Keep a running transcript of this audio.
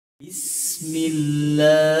بسم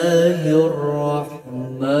الله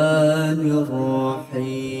الرحمن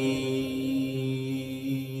الرحيم.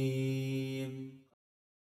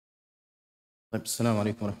 طيب السلام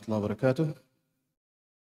عليكم ورحمة الله وبركاته.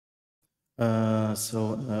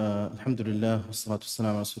 الحمد لله والصلاة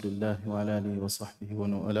والسلام على رسول الله وعلى آله وصحبه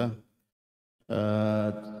ومن والاه.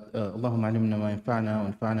 اللهم علمنا ما ينفعنا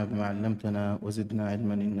وانفعنا بما علمتنا وزدنا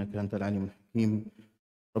علما إنك أنت العليم الحكيم.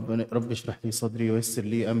 رب اشرح لي صدري ويسر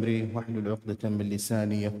لي أمري واحلل عقدة من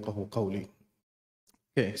لساني يفقه قولي.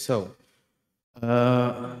 Okay, so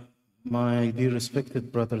my dear respected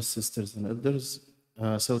brothers, sisters, and elders.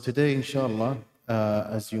 So today, inshallah,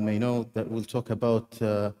 as you may know, that we'll talk about,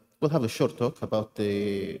 we'll have a short talk about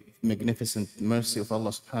the magnificent mercy of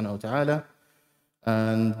Allah subhanahu wa ta'ala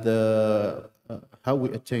and how we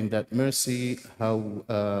attain that mercy,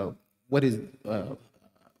 what is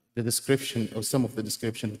the description or some of the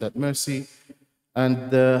description of that mercy,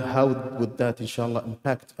 and how would that, inshallah,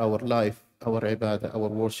 impact our life, our ibadah, our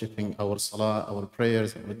worshipping, our salah, our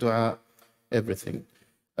prayers, our dua, everything.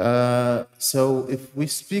 So if we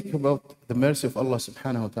speak about the mercy of Allah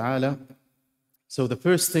subhanahu wa ta'ala, so the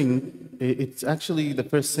first thing, it's actually the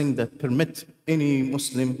first thing that permits any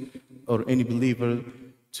Muslim or any believer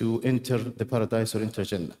to enter the paradise or enter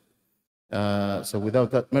Jannah. So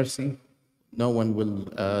without that mercy, no one will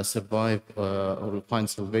survive or will find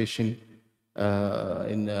salvation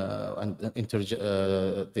and enter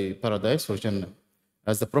the paradise or Jannah.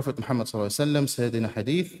 As the Prophet Muhammad said in a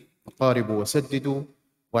hadith, قاربوا وسددوا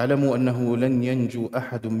واعلموا أنه لن ينجو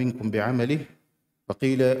أحد منكم بعمله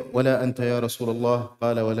فقيل ولا أنت يا رسول الله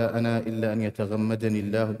قال ولا أنا إلا أن يتغمدني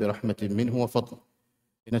الله برحمة منه وفضل.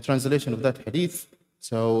 In a translation of that hadith,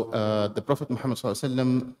 so the Prophet Muhammad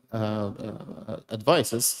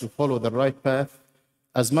advises to follow the right path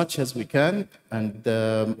as much as we can, and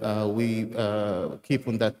we keep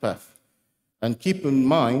on that path. And keep in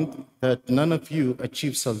mind that none of you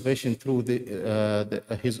achieve salvation through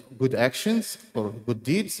his good actions or good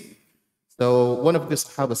deeds. So one of the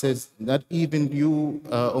Sahaba says, not even you,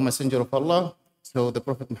 O Messenger of Allah. So the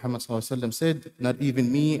Prophet Muhammad said, not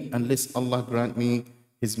even me, unless Allah grant me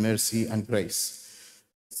His mercy and grace.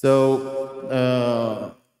 So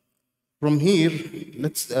from here,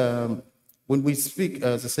 let's, when we speak,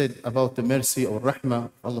 as I said, about the mercy or rahmah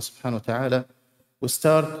of Allah subhanahu wa ta'ala, we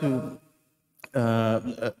start to,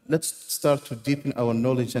 let's start to deepen our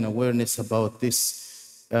knowledge and awareness about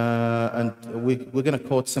this. And we're going to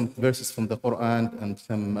quote some verses from the Quran and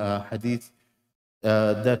some hadith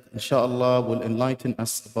that, inshallah, will enlighten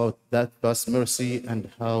us about that vast mercy and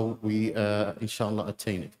how we, inshallah,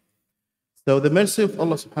 attain it. So the mercy of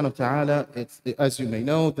Allah subhanahu wa ta'ala, as you may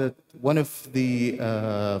know, that one of the,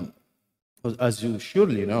 as you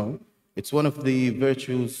surely know, it's one of the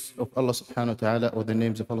virtues of Allah subhanahu wa ta'ala, or the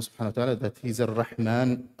names of Allah subhanahu wa ta'ala, that He's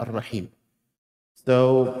Ar-Rahman Ar-Rahim.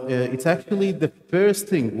 So it's actually the first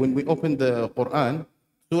thing when we open the Quran,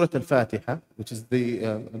 Surah Al-Fatiha, which is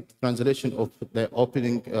the translation of the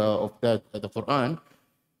opening of the Quran.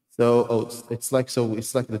 So it's like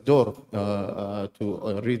the door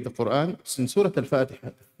to read the Quran. So in Surah Al-Fatiha,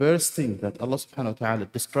 the first thing that Allah subhanahu wa ta'ala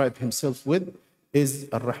described Himself with is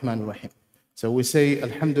Ar-Rahman Ar-Rahim. So we say,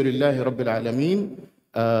 Alhamdulillahi Rabbil Alameen.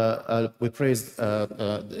 We praise,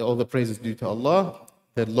 all the praises due to Allah,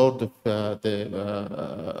 the Lord of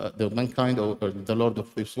the mankind, or the Lord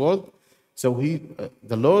of this world. So He,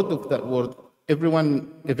 the Lord of that world,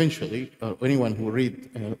 everyone eventually, or anyone who read,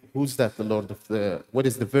 who's that the Lord of the, what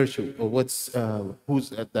is the virtue, or who's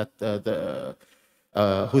that,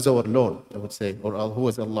 who's our Lord, I would say, or who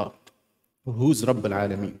is Allah, who's Rabb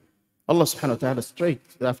al-Alameen. Allah subhanahu wa ta'ala straight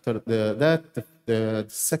after the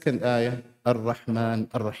second ayah, Ar-Rahman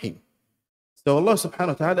Ar-Rahim. So Allah subhanahu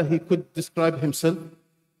wa ta'ala, He could describe Himself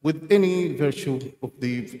with any virtue of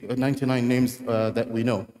the 99 names that we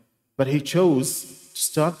know. But He chose to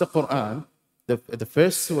start the Quran, the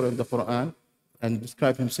first surah in the Quran, and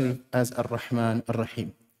describe Himself as Ar-Rahman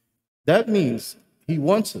Ar-Rahim. That means He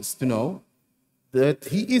wants us to know that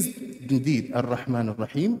He is indeed Ar-Rahman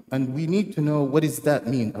Ar-Rahim, and we need to know what does that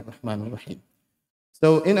mean, Ar-Rahman Ar-Rahim.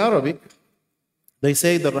 So in Arabic, they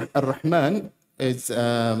say that Ar-Rahman is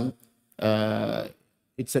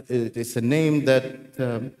it's a name that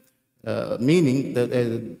meaning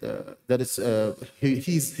that is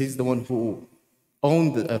he's the one who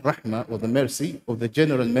owned the rahmah, or the mercy, or the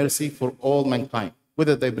general mercy for all mankind,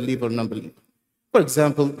 whether they believe or non-believe. For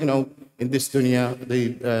example, you know, in this dunya,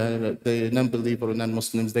 the non-believer or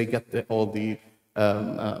non-Muslims, they get all the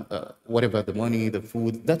whatever, the money, the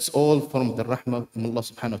food, that's all from the rahmah from Allah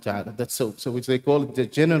subhanahu wa ta'ala. That's so which they call it the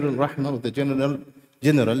general rahmah, or the general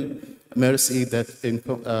general mercy that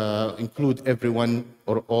include everyone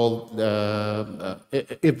or all,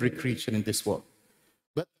 every creature in this world.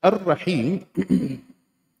 But Ar-Rahim,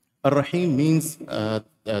 Ar-Rahim means,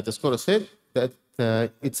 the scholar said, that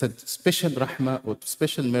it's a special rahmah or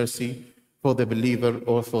special mercy for the believer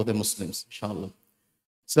or for the Muslims, inshallah.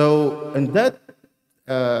 So in that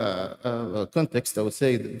context, I would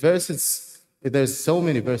say the verses, there's so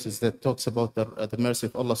many verses that talks about the mercy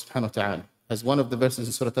of Allah subhanahu wa ta'ala. As one of the verses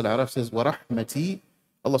in Surah Al-A'raf says, وَرَحْمَتِي,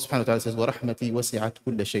 Allah subhanahu wa ta'ala says, وَرَحْمَتِي وَسِعَتْ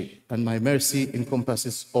كُلَّ شَيْءٍ. And my mercy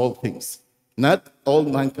encompasses all things. Not all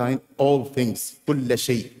mankind, all things. كُلَّ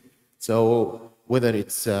شَيْءٍ. So whether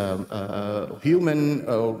it's human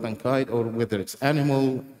or mankind, or whether it's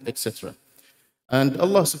animal, etc. And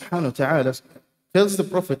Allah subhanahu wa ta'ala tells the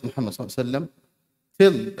Prophet Muhammad sallallahu alaihi wasallam,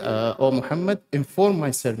 tell, O Muhammad, inform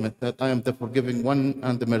my servant that I am the forgiving one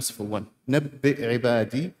and the merciful one. نَبِّئْ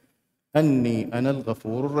عِبَادِي أَنِّي أَنَا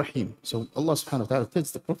الْغَفُورُ الرَّحِيمُ. So Allah subhanahu wa ta'ala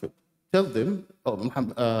tells the Prophet, tell them, O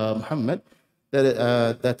Muhammad,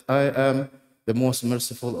 that I am the most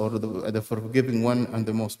merciful, or the forgiving one and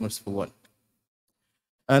the most merciful one.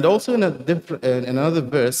 And also in another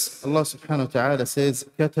verse, Allah subhanahu wa ta'ala says,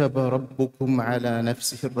 كَتَبَ رَبُّكُمْ عَلَى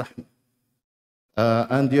نَفْسِهِ الرَّحْمَةِ.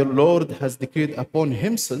 And your Lord has decreed upon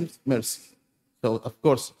himself mercy. So of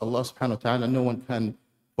course, Allah subhanahu wa ta'ala, no one can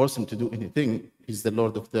force him to do anything. He's the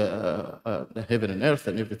Lord of the heaven and earth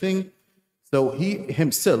and everything. So he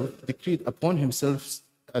himself decreed upon himself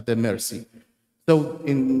the mercy. So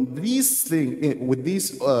in these things, with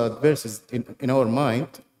these verses in our mind,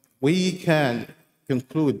 we can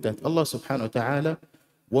conclude that Allah subhanahu wa ta'ala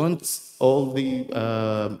wants all the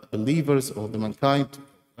believers, all the mankind,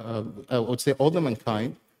 I would say all the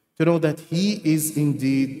mankind, to know that He is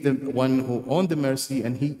indeed the one who owns the mercy,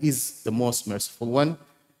 and He is the most merciful one.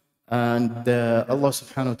 And Allah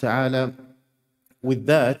subhanahu wa ta'ala, with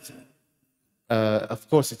that, of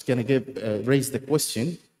course, it's going to raise the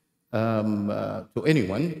question to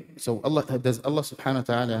anyone. So does Allah subhanahu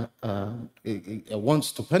wa ta'ala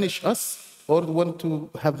wants to punish us, or want to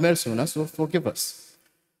have mercy on us, or forgive us?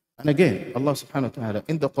 And again, Allah subhanahu wa ta'ala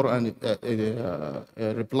in the Quran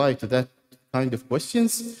reply to that kind of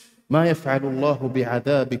questions. ما يفعل الله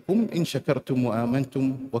بعذابكم إن شكرتم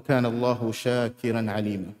وآمنتم وكان الله شاكرا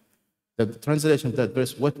عليما. The translation of that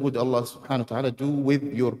verse: what would Allah subhanahu wa ta'ala do with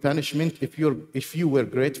your punishment if you were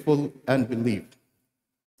grateful and believed?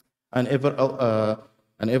 And ever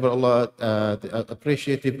Allah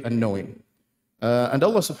appreciative and knowing. And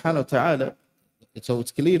Allah subhanahu wa ta'ala, so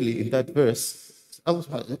it's clearly in that verse,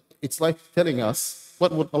 it's like telling us,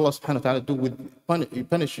 what would Allah subhanahu wa ta'ala do with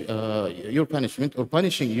your punishment, or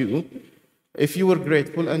punishing you, if you were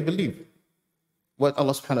grateful and believed? What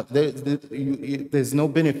Allah subhanahu wa ta'ala, there's no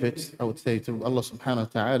benefit, I would say, to Allah subhanahu wa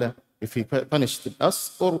ta'ala if He punished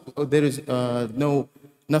us, or there is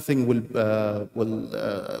nothing will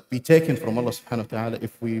be taken from Allah subhanahu wa ta'ala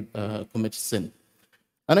if we commit sin.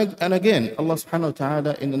 And again, Allah subhanahu wa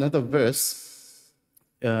ta'ala in another verse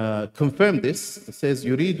confirmed this. It says,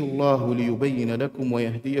 يُرِيدُ اللَّهُ لِيُبَيِّنَ لَكُمْ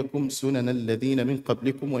وَيَهْدِيَكُمْ سُنَنَ الَّذِينَ مِنْ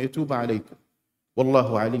قَبْلِكُمْ وَيَتُوبَ عَلَيْكُمْ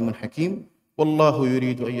وَاللَّهُ عَلِيمٌ حَكِيمٌ وَاللَّهُ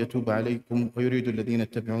يُرِيدُ أَن يَتُوبَ عَلَيْكُمْ وَيُرِيدُ الَّذِينَ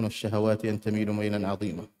يَتَّبِعُونَ الشَّهَوَاتِ أَن تَمِيلُوا مَيْلًا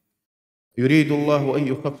عَظِيمًا يُرِيدُ اللَّهُ أَن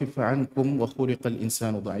يُخَفِّفَ عَنْكُمْ وَخُلِقَ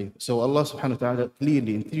الْإِنسَانُ ضَعِيفًا. So Allah subhanahu wa ta'ala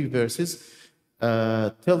clearly in 3 verses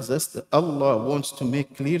tells us that Allah wants to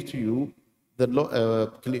make clear to you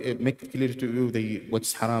make clear to you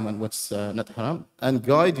what's haram and what's not haram, and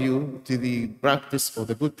guide you to the practice, or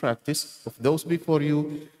the good practice of those before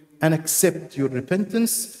you, and accept your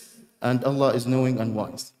repentance, and Allah is knowing and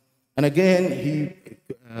wise. And again, He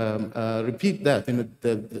repeat that in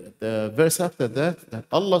the verse after that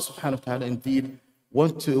Allah subhanahu wa ta'ala indeed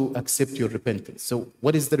want to accept your repentance. So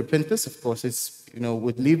what is the repentance? Of course, it's,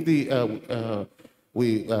 we leave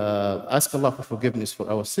we ask Allah for forgiveness for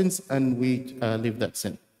our sins, and we leave that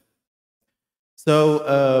sin. So,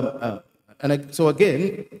 so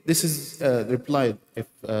again, this is replied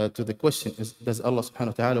to the question: does Allah subhanahu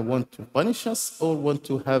wa ta'ala want to punish us, or want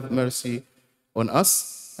to have mercy on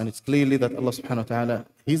us? And it's clearly that Allah subhanahu wa ta'ala,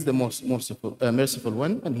 He's the most merciful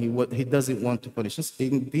one, and He doesn't want to punish us.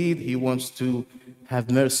 Indeed, He wants to have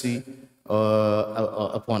mercy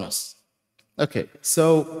upon us. Okay,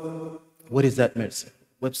 so what is that mercy?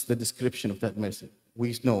 What's the description of that mercy?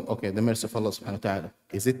 We know, okay, the mercy of Allah subhanahu wa ta'ala.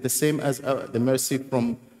 Is it the same as the mercy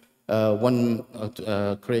from one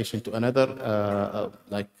creation to another,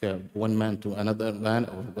 like one man to another man,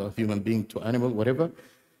 or a human being to animal, whatever?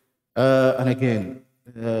 And again,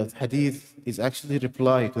 hadith is actually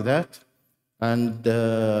reply to that. And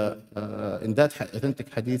in that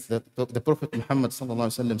authentic hadith, that the Prophet Muhammad sallallahu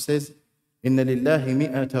alaihi wasallam says, إن لله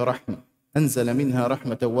 100 رحمة أنزل منها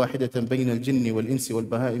رحمة واحدة بين الجن والإنس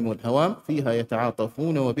والبهائم والهوام فيها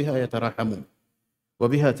يتعاطفون وبها يتراحمون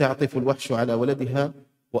وبها تعطف الوحش على ولدها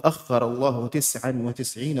وأخر الله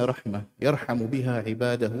 99 رحمة يرحم بها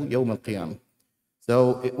عباده يوم القيامة.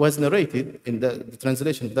 So it was narrated in the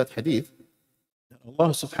translation of that hadith.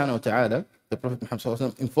 Allah subhanahu wa ta'ala, the Prophet Muhammad sallallahu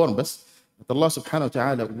alaihi wasallam informed us that Allah subhanahu wa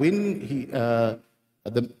ta'ala, when he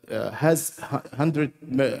has 100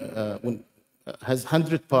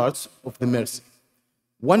 parts of the mercy,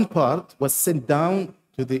 one part was sent down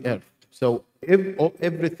to the earth. So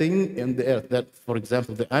everything in the earth, that, for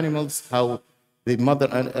example, the animals, how the mother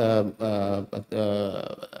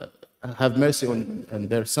have mercy on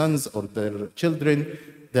their sons or their children,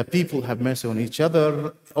 the people have mercy on each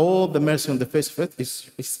other. All the mercy on the face of earth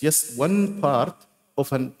is just one part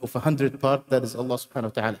of 100 part that is Allah subhanahu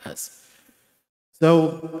wa ta'ala has.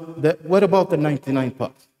 So what about the 99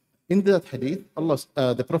 part? In that hadith,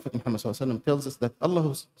 the Prophet Muhammad sallallahu alaihi wasallam tells us that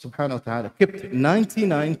Allah subhanahu wa ta'ala kept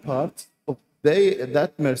 99 parts of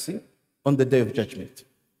that mercy on the day of judgment.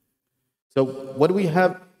 So what we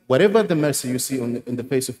have, whatever the mercy you see in the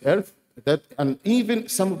face of earth, and even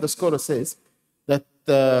some of the scholars says that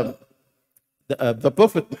the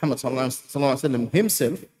Prophet Muhammad sallallahu alaihi wasallam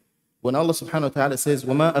himself, when Allah subhanahu wa ta'ala says,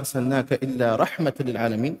 وَمَا أَرْسَلْنَاكَ إِلَّا رَحْمَةً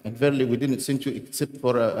لِلْعَالَمِينَ, and verily we didn't send you except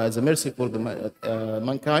for as a mercy for the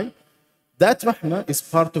mankind, that rahmah is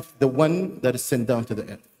part of the one that is sent down to the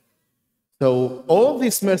earth. So all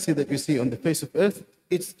this mercy that you see on the face of earth,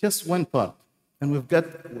 it's just one part. And we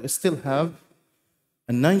still have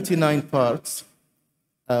 99 parts.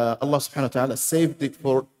 Allah subhanahu wa ta'ala saved it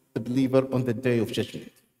for the believer on the day of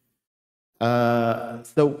judgment.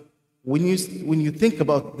 So when you think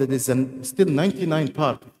about that, there's still 99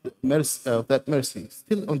 part of that mercy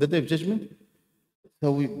still on the day of judgment.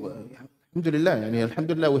 So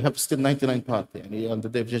alhamdulillah, we have still 99 part on the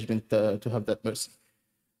day of judgment to have that mercy.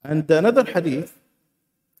 And another hadith,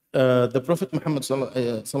 the Prophet Muhammad sallallahu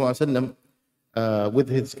alaihi wasallam, with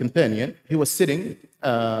his companion, he was sitting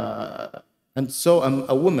and saw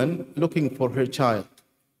a woman looking for her child.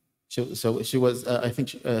 So she was, I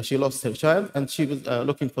think she lost her child, and she was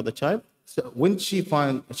looking for the child. So when she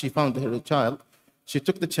found her child, she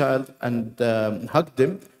took the child and hugged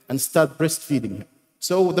him and started breastfeeding him.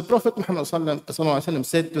 So the Prophet Muhammad sallallahu alaihi wasallam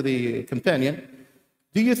said to the companion,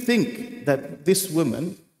 "Do you think that this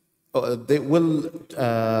woman they will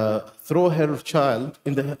throw her child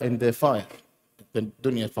in the fire, the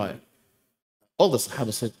dunya fire?" All the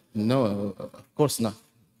Sahaba said, "No, of course not.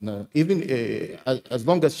 No. Even as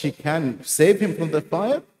long as she can save him from the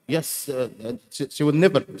fire, yes, she will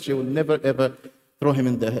never ever throw him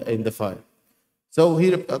in the fire." So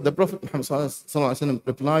the Prophet Muhammad sallallahu alaihi wasallam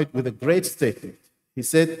replied with a great statement. He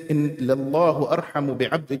said, "In Allahu arhamu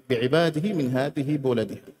bi'ibadihi min hadihi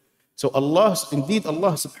boladiha." So indeed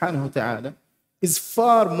Allah subhanahu wa ta'ala is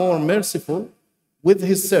far more merciful with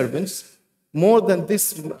his servants more than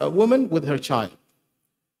this woman with her child.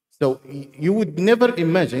 So you would never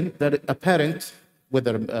imagine that a parent,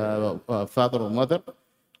 whether father or mother,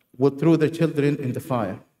 would throw their children in the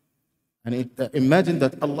fire. And imagine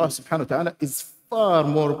that Allah subhanahu wa ta'ala is far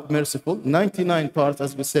more merciful, 99 parts,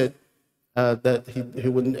 as we said, that he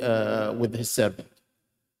would with his servant.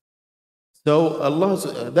 So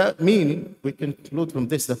that meaning we conclude from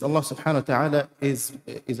this that Allah subhanahu wa ta'ala is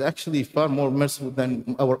actually far more merciful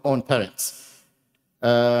than our own parents.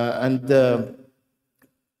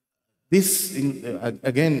 This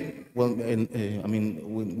again,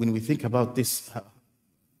 when we think about this,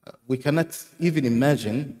 we cannot even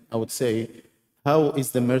imagine, I would say, how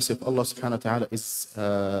is the mercy of Allah subhanahu wa ta'ala is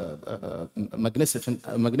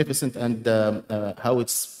magnificent, and how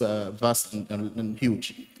it's vast and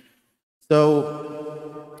huge. So,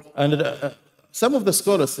 some of the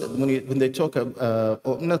scholars, when they talk,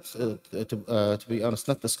 or not to be honest,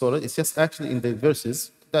 not the scholars, it's just actually in the verses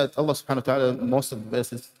that Allah subhanahu wa ta'ala, most of the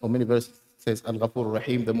verses, or many verses, says Al-Ghafur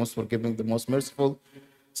Rahim, the most forgiving, the most merciful.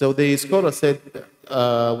 So the scholar said,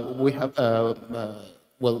 we have,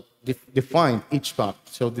 defined each part.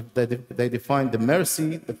 So they define the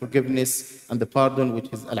mercy, the forgiveness, and the pardon, which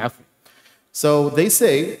is Al-Afu. So they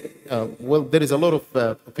say, there is a lot of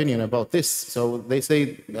opinion about this. So they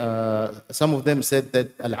say, some of them said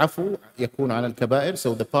that Al-Afu yakun ala al-kaba'ir,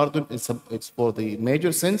 so the pardon it's for the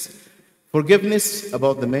major sins, forgiveness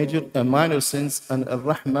about the minor sins, and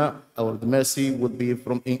Al-Rahma, or the mercy, would be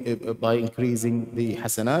by increasing the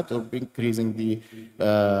hasanat, or increasing the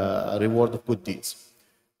reward of good deeds.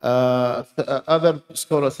 Other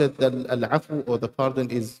scholars said that Al-Afu, or the pardon,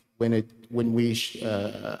 is when we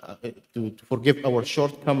to forgive our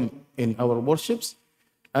shortcoming in our worships,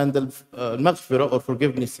 And the maghfirah or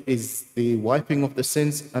forgiveness is the wiping of the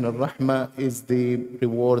sins, and al-rahmah is the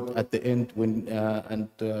reward at the end when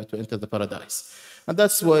to enter the paradise. And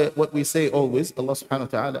that's what we say always. Allah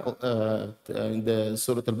subhanahu wa ta'ala in the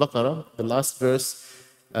Surah Al-Baqarah, the last verse,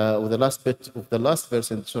 or the last bit of the last verse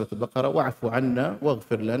in Surah Al-Baqarah, وَعْفُ عَنَّا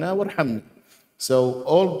وَاغْفِرْ لَنَا وَارْحَمْنَا. So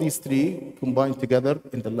all these three combined together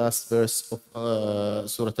in the last verse of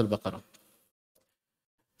Surah Al-Baqarah.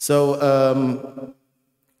 So,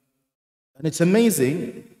 and it's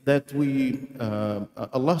amazing that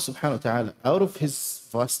Allah subhanahu wa ta'ala, out of His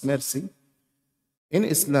vast mercy, in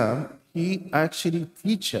Islam, He actually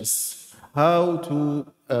teaches how to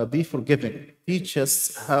be forgiven,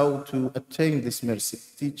 teaches how to attain this mercy,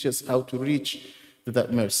 teaches how to reach to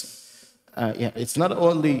that mercy. It's not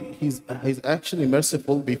only he's actually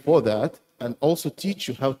merciful before that, and also teach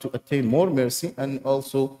you how to attain more mercy, and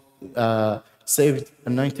also saved a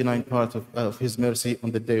 99 part of His mercy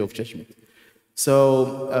on the day of judgment.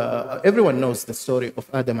 So everyone knows the story of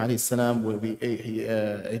Adam alayhi salam, where he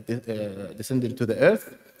descended to the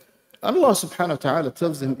earth. Allah subhanahu wa ta'ala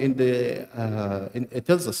tells him it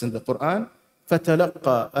tells us in the Quran,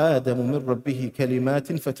 فَتَلَقَّى آدَمُ مِنْ رَبِّهِ كَلِمَاتٍ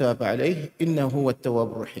فَتَابَ عَلَيْهِ إِنَّهُ هُوَ التَّوَّابُ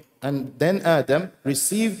الرَّحِيمُ. And then Adam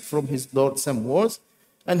received from his Lord some words,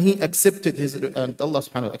 and he accepted and Allah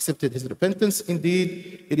subhanahu wa ta'ala accepted his repentance.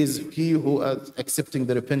 Indeed, it is He who is accepting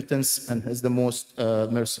the repentance and is the most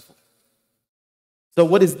merciful. So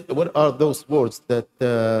what are those words that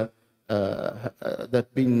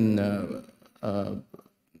been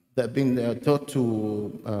taught to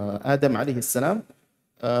Adam alayhi salam?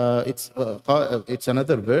 It's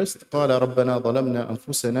another verse. قال ربنا ظلمنا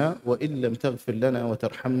أنفسنا وإن لم تغفر لنا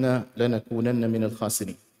وترحمنا لنكونن من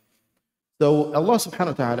الخاسرين. So Allah subhanahu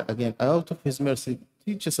wa ta'ala, again, out of His mercy,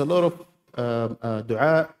 teaches a lot of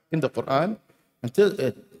dua in the Quran,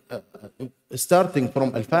 until starting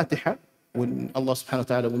from Al-Fatiha. When Allah subhanahu wa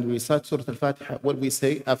ta'ala, when we recite Surah Al-Fatiha, what we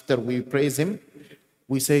say after we praise Him,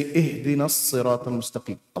 we say, اهدنا الصراط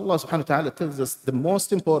المستقيم. Allah subhanahu wa ta'ala tells us the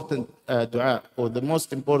most important dua, or the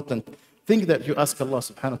most important thing that you ask Allah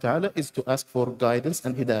subhanahu wa ta'ala, is to ask for guidance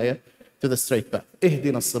and hidayah to the straight path.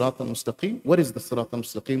 اهدنا الصراط المستقيم. What is the صراط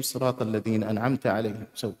المستقيم? صراط الذين أنعمت عليهم.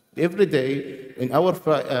 So every day in our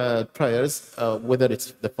prayers, whether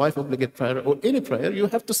it's the 5 obligate prayer or any prayer, you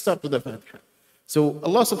have to start with the Fatiha. So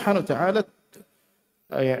Allah subhanahu wa ta'ala,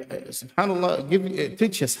 subhanallah,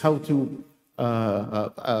 teach us how to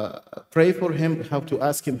pray for Him, how to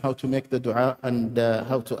ask Him, how to make the dua, and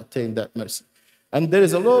how to attain that mercy. And there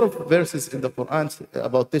is a lot of verses in the Quran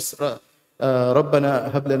about this.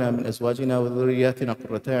 ربنا هب لنا من أزواجنا وذرياتنا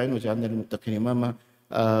قرة أعين واجعلنا للمتقين إماما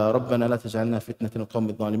ربنا لا تجعلنا فتنة للقوم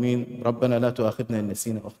الظالمين ربنا لا تؤاخذنا إن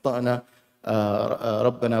نسينا وأخطأنا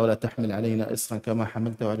ربنا ولا تحمل علينا إصرا كما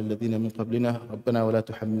حملته على الذين من قبلنا ربنا ولا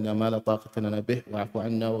تحملنا ما لا طاقة لنا به واعف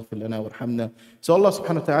عنا واغفر لنا وارحمنا. So Allah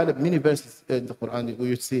subhanahu wa ta'ala, many verses in the Quran,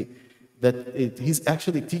 we see that He's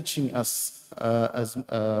actually teaching us as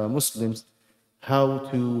Muslims how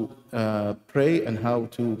to pray and how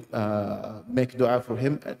to make dua for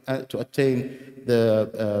Him to attain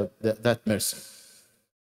that mercy.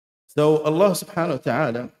 So Allah subhanahu wa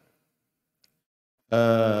ta'ala,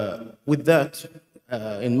 with that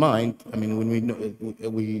in mind, I mean, when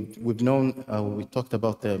we've known, we talked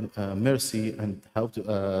about the mercy and how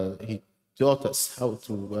to, He taught us how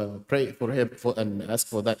to pray for Him and ask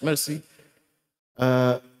for that mercy.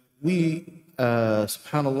 We,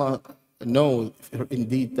 subhanallah, know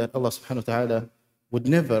indeed that Allah subhanahu wa ta'ala would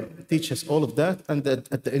never teach us all of that, and that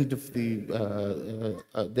at the end of the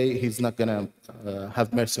day, He's not going to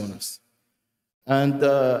have mercy on us. And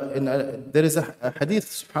there is a hadith,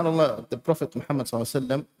 subhanallah, the Prophet Muhammad sallallahu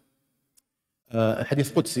alaihi wasallam,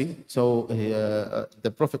 hadith Qudsi. So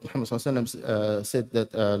the Prophet Muhammad sallallahu alaihi wasallam said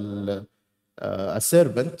that a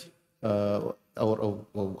servant or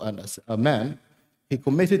a man, he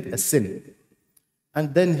committed a sin,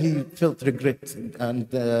 and then he felt regret, and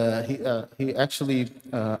he actually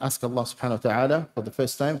asked Allah subhanahu wa ta'ala for the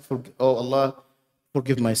first time, oh Allah,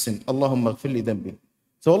 forgive my sin. Allahumma ghfir li dhanbi.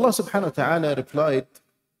 So Allah subhanahu wa ta'ala replied,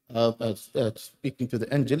 speaking to the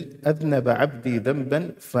angel, أذنب عبدي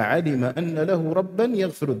ذنبا فعلم أن له ربا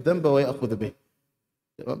يغفر الذنب ويأخذ به.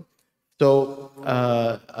 So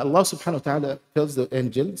Allah subhanahu wa ta'ala tells the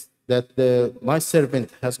angels that my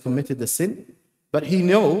servant has committed a sin, but he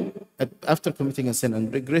know, after committing a sin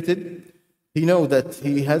and regretted, he know that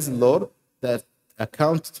he has a Lord that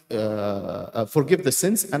forgive the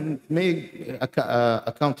sins and may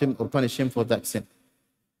account him or punish him for that sin.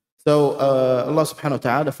 So Allah subhanahu wa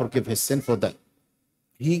ta'ala forgive his sin for that.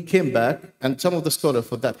 He came back, and some of the scholars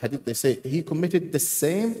for that hadith, they say he committed the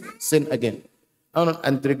same sin again.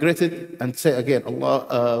 and regret it and say again,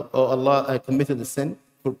 oh Allah, I committed a sin,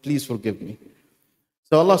 please forgive me.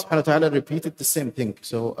 So Allah subhanahu wa ta'ala repeated the same thing.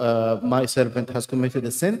 So my servant has committed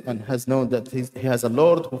a sin and has known that he has a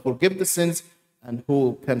Lord who forgives the sins and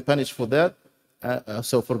who can punish for that.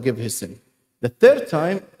 So forgive his sin. The third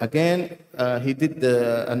time, again, he did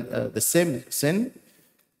the same sin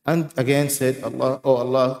and again said, oh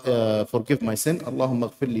Allah, forgive my sin.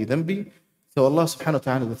 Allahumma ghfir li dhanbi. So Allah subhanahu wa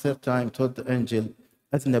ta'ala the third time told the angel,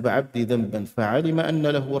 أذنب عبدي ذنبا فعلم أن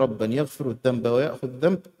له ربا يغفر الذنب ويأخذ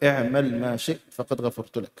الذنب اعمل ما شئت فقد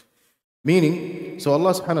غفرت لك. Meaning, so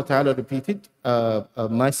Allah subhanahu wa ta'ala repeated,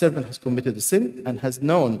 my servant has committed a sin and has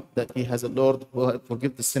known that he has a Lord who will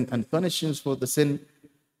forgive the sin and punishes for the sin.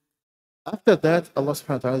 After that, Allah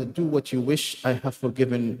subhanahu wa ta'ala, do what you wish, I have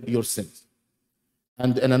forgiven your sins.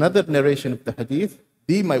 And in another narration of the hadith,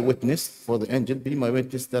 be my witness for the angel, be my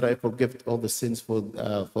witness that I forgive all the sins for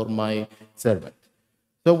my servant.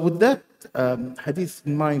 So with that hadith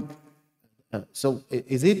in mind, so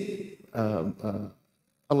is it Allah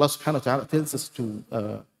subhanahu wa ta'ala tells us to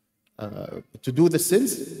do the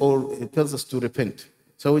sins, or it tells us to repent?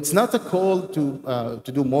 So it's not a call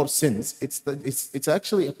to do more sins. It's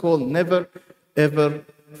actually a call, never ever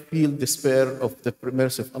feel despair of the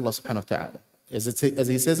mercy of Allah subhanahu wa ta'ala. As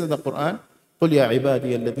he says in the Quran, قل يا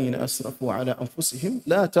عبادي الذين أسرفوا على أنفسهم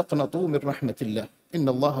لا تقنطوا من رحمة الله إن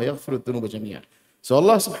الله يغفر الذنوب جميعا. So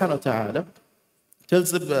Allah subhanahu wa ta'ala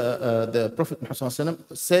tells the Prophet Muhammad,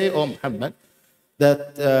 say, O Muhammad,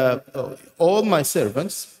 that all my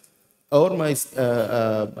servants or my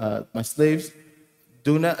slaves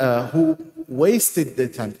do not, who wasted their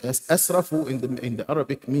time, as asrafu in the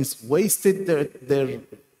Arabic means wasted their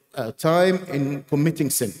time in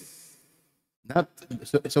committing sin.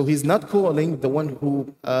 So he's not calling the one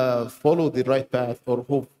who followed the right path or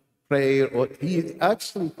who pray, or he is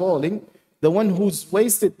actually calling the one who's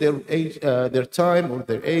wasted their time or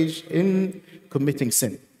their age in committing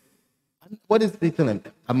sin. And what is he telling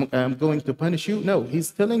them? I'm going to punish you? No, he's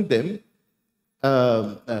telling them,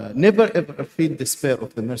 never ever feel despair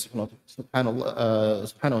of the mercy of Allah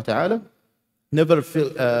subhanahu wa ta'ala. Never feel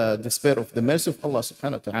despair of the mercy of Allah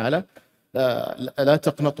subhanahu wa ta'ala. لا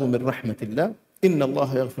تقنطوا من رحمة الله إن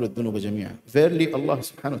الله يغفر الذنوب جميعا. Verily Allah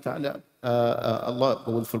subhanahu wa ta'ala, Allah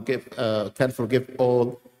will can forgive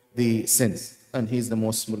all the sins, and he's the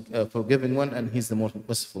most forgiving one, and he's the most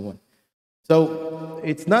merciful one. So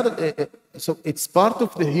it's not so it's part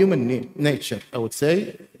of the human nature, I would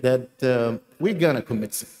say, that we're gonna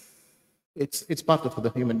commit sin. It's part of the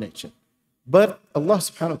human nature. But Allah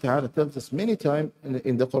subhanahu wa ta'ala tells us many times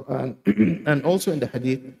in the Quran and also in the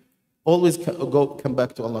hadith, always come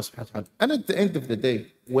back to Allah subhanahu wa ta'ala. And at the end of the day,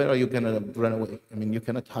 where are you gonna run away? I mean, you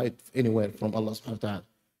cannot hide anywhere from Allah subhanahu wa ta'ala.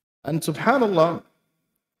 And subhanallah,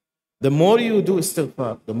 the more you do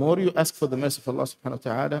istighfar, the more you ask for the mercy of Allah subhanahu wa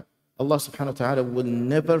ta'ala, Allah subhanahu wa ta'ala will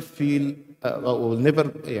never feel, will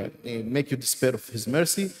never make you despair of His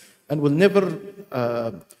mercy, and will never,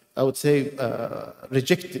 I would say,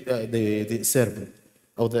 reject the servant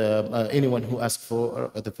or anyone who asks for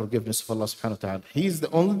the forgiveness of Allah subhanahu wa ta'ala. He's the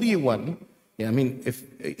only one. Yeah, I mean,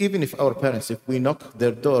 even if our parents, if we knock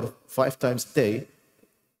their door 5 times a day,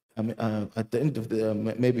 I mean, at the end of the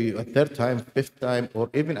maybe a third time, fifth time, or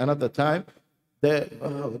even another time, they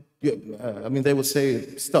will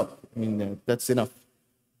say, stop. I mean, that's enough.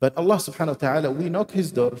 But Allah subhanahu wa ta'ala, we knock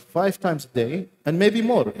His door 5 times a day, and maybe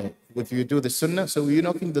more if you do the sunnah. So we're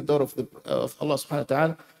knocking the door of Allah subhanahu wa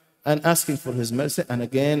ta'ala and asking for His mercy. And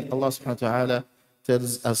again, Allah subhanahu wa ta'ala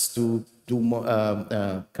tells us to do more,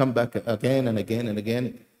 come back again and again and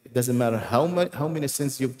again. It doesn't matter how many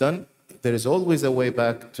sins you've done. There is always a way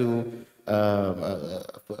back to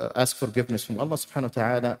ask forgiveness from Allah subhanahu wa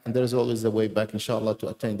ta'ala, and there is always a way back, inshallah, to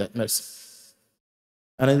attain that mercy.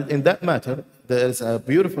 And in that matter, there is a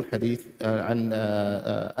beautiful hadith عن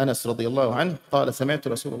أنس رضي الله عنه قال سمعت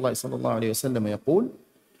رسول الله صلى الله عليه وسلم يقول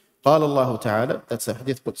قال الله تعالى, that's a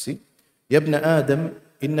hadith قدسي, يا ابن آدم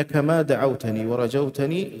إنك ما دعوتني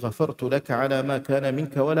ورجوتني غفرت لك على ما كان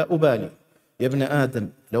منك ولا أبالي. يا ابن آدم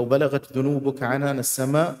لو بلغت ذنوبك عنان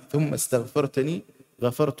السماء ثم استغفرتني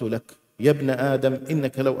غفرت لك. يا ابن آدم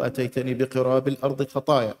إنك لو أتيتني بقراب الأرض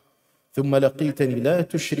خطايا ثم لقيتني لا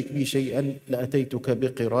تشرك بي شيئا لأتيتك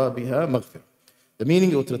بقرابها مغفرة. The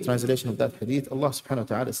meaning or the translation of that hadith, Allah subhanahu wa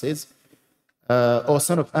ta'ala says, O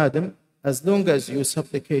son of Adam, as long as you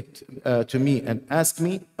supplicate to me and ask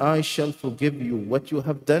me, I shall forgive you what you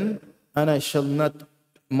have done, and I shall not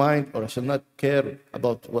mind or I shall not care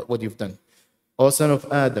about what you've done. O son of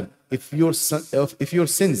Adam, if your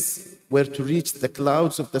sins were to reach the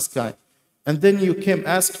clouds of the sky, and then you came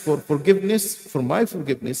ask for forgiveness, for my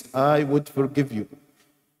forgiveness, I would forgive you.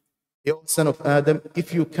 O son of Adam,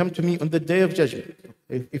 if you come to me on the day of judgment,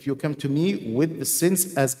 if you come to me with the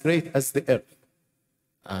sins as great as the earth,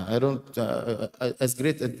 I don't, as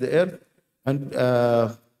great as the earth, and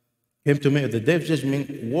came to me at the day of judgment,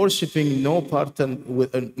 worshipping no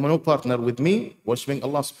partner with me, worshipping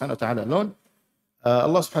Allah subhanahu wa ta'ala alone.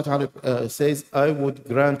 Allah subhanahu wa ta'ala says, I would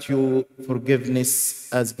grant you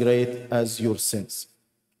forgiveness as great as your sins.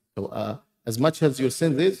 So, as much as your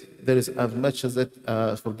sin is, there is as much as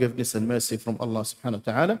that forgiveness and mercy from Allah subhanahu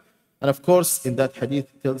wa ta'ala. And of course, in that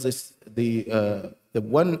hadith, it tells us the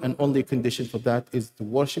one and only condition for that is to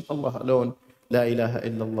worship Allah alone. La ilaha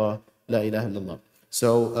illallah, la ilaha illallah.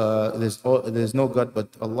 So there's no God but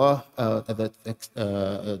Allah that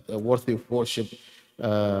worthy of worship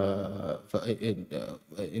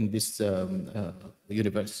in this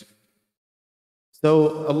universe.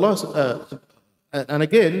 So Allah, and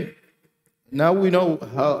again, now we know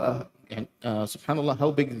how, subhanAllah,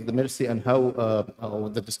 how big is the mercy and how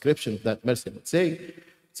the description of that mercy, let's say.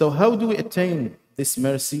 So how do we attain this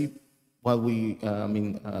mercy while we,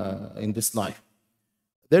 in this life?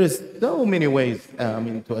 There is so many ways,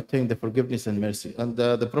 to attain the forgiveness and mercy. And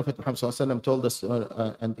the Prophet Muhammad ﷺ told us,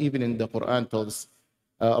 and even in the Quran told us,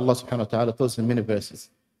 Allah subhanahu wa ta'ala tells us in many verses.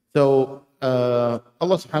 So Allah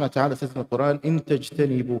subhanahu wa ta'ala says in the Quran, إِن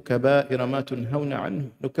تَجْتَنِبُوا كَبَائِرَ مَا تُنْهَوْنَ عَنْهُ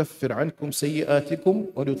نُكَفِّرْ عَنْكُمْ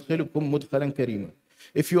سَيِّئَاتِكُمْ وَنُدْخِلُكُمْ مُدْخَلًا كَرِيمًا.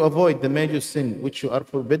 If you avoid the major sin which you are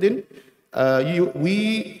forbidden, we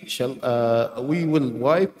will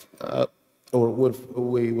wipe or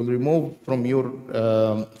we will remove from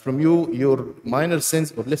you your minor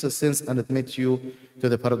sins or lesser sins and admit you to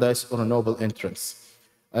the paradise or a noble entrance.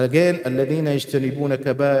 Again, الذين يجتنبون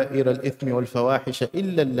كبائر الإثم والفواحش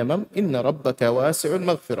إلا اللمم إن ربك واسع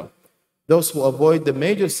المغفرة. Those who avoid the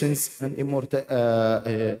major sins and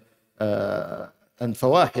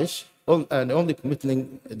fawahish and only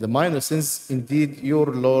committing the minor sins, indeed your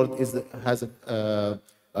Lord has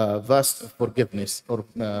a vast forgiveness or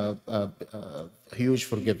huge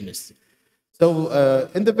forgiveness. So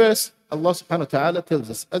in the verse, Allah subhanahu wa ta'ala tells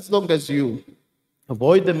us, as long as you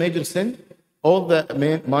avoid the major sin, all the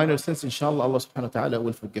minor sins, inshallah, Allah subhanahu wa ta'ala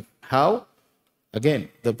will forgive. How? Again,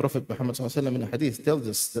 the Prophet Muhammad sallallahu alayhi wa sallam in a hadith tells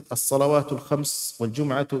us that as-salawatul khams wal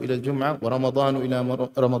jum'atu ila al-jum'ah wa ramadanu ila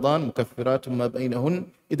ramadan mukaffiratun ma baynahun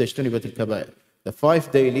idha ijtanibat al-kaba'ir. The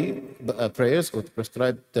 5 daily prayers or the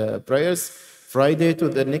prescribed prayers, Friday to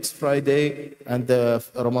the next Friday and the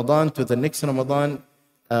Ramadan to the next Ramadan,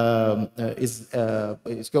 is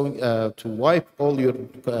going to wipe all your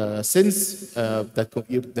sins that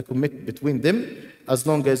you commit between them, as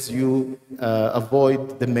long as you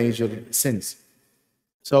avoid the major sins.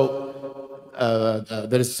 So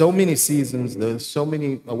there is so many seasons, there are so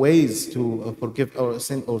many ways to forgive our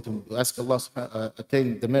sin or to ask Allah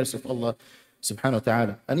attain the mercy of Allah subhanahu wa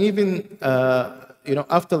ta'ala. And even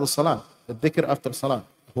after the salah, the dhikr after salah,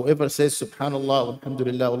 whoever says subhanallah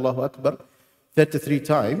alhamdulillah wallahu akbar 33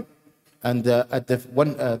 times, and at the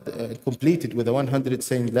one completed with the 100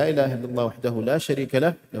 saying La ilaha illallah wahdahu la sharika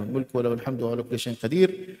lah, lahu al-mulku wa lahu al-hamdu wa ala kulli shay'in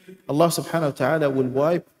qadir, Allah subhanahu wa ta'ala will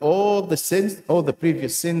wipe all the sins, all the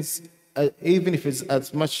previous sins, even if it's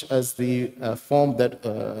as much as the foam that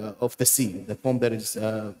of the sea, the foam that is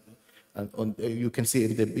you can see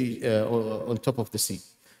in the beach, on top of the sea.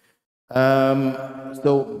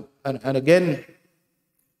 So and again,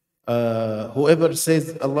 whoever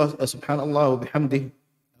says Allah subhanallah wa bihamdih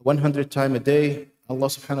 100 times a day, Allah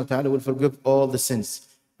subhanahu wa ta'ala will forgive all the sins.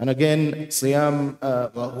 And again, siyam,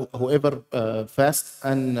 whoever fasts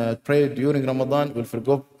and pray during Ramadan will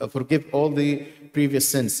forgive all the previous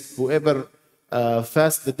sins. Whoever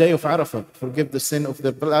fasts the day of Arafah, forgive the sin of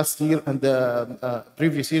the last year and the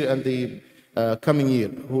previous year and the coming year.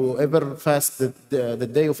 Whoever fasts the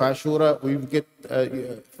day of Ashura will get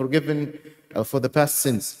forgiven for the past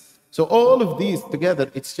sins. So all of these together,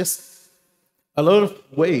 it's just a lot of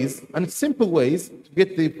ways and simple ways to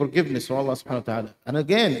get the forgiveness from Allah subhanahu wa ta'ala. And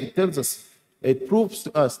again, it tells us, it proves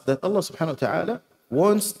to us that Allah subhanahu wa ta'ala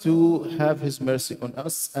wants to have His mercy on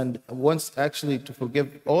us and wants actually to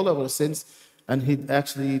forgive all our sins, and He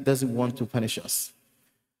actually doesn't want to punish us.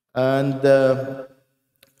 And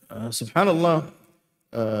subhanallah,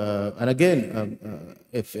 and again,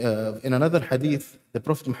 if in another hadith, the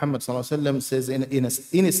Prophet Muhammad says, in a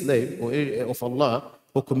slave of Allah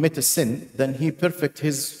who commit a sin, then he perfect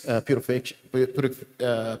his purification,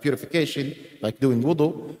 like doing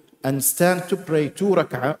wudu, and stand to pray 2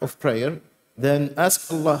 rak'ah of prayer, then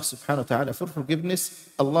ask Allah subhanahu wa ta'ala for forgiveness.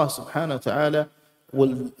 Allah subhanahu wa ta'ala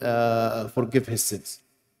will forgive his sins.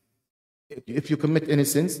 if you commit any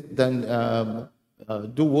sins, then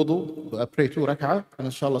do wudu, pray 2 rak'ah, and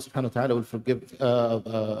inshallah subhanahu wa ta'ala will forgive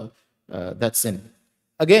that sin.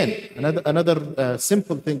 Again, another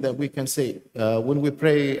simple thing that we can say when we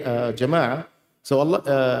pray jama'ah. So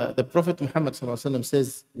the Prophet Muhammad sallallahu alaihi wasallam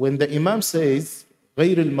says, when the Imam says,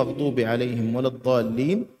 غير المغضوب عليهم ولا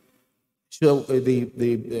الضالين, so the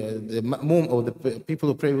ma'mum or the people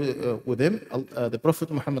who pray with him, the Prophet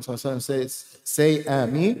Muhammad sallallahu alaihi wasallam says, say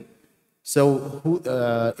Ameen. So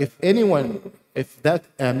if that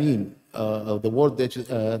Ameen, the word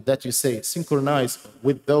that you say, synchronize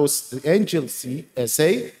with those the angels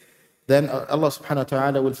say, then Allah subhanahu wa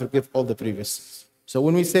ta'ala will forgive all the previous sins. So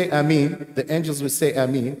when we say Ameen, the angels will say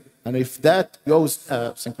Ameen, and if that goes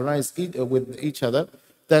synchronized with each other,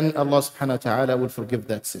 then Allah subhanahu wa ta'ala will forgive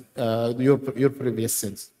that sin, your previous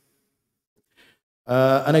sins.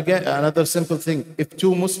 And again, another simple thing, if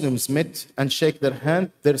two Muslims meet and shake their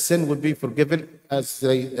hand, their sin will be forgiven as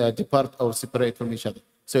they depart or separate from each other.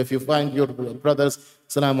 So if you find your brothers,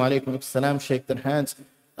 Assalamu alaikum, salam, shake their hands,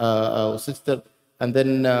 or sister, and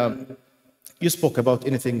then you spoke about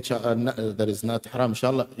anything that is not haram,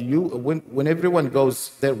 inshallah, when everyone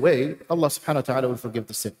goes their way, Allah subhanahu wa ta'ala will forgive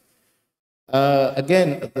the sin.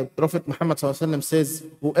 Again, the Prophet Muhammad says,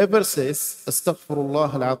 whoever says,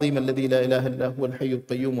 Astaghfirullah al-Azim alladhi la ilaha illa huwa al-Hayy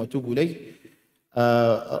al-Qayyum wa atubu ilayh,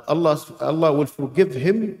 Allah will forgive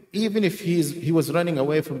him even if he was running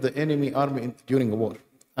away from the enemy army during a war.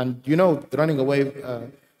 And you know, running away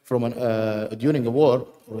during a war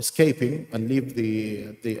or escaping and leave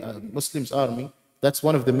the Muslims army, that's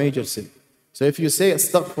one of the major sins. So if you say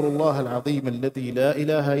Astaghfirullah al-Azim alladhi la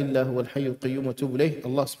ilaha illa huwa al-Hayy al-Qayyum wa atubu ilayh,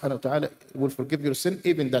 Allah subhanahu wa ta'ala will forgive your sin,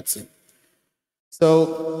 even that sin.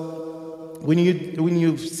 So when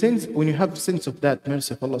you have sense of that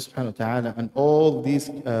mercy of Allah subhanahu wa ta'ala and all these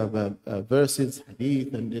verses,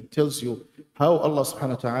 hadith, and it tells you how Allah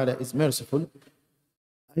subhanahu wa ta'ala is merciful,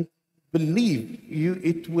 I believe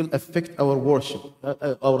it will affect our worship,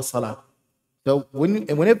 our salah. So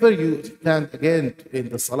whenever you stand again in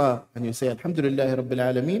the salah and you say Alhamdulillah Rabbil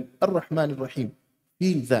Alameen, Ar-Rahman Ar-Rahim,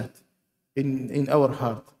 feel that in our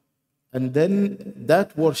heart. And then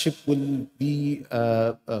that worship will be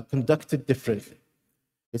conducted differently.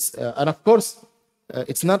 And of course,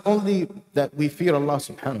 it's not only that we fear Allah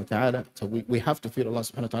subhanahu wa ta'ala, so we have to fear Allah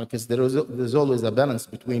subhanahu wa ta'ala, because there's always a balance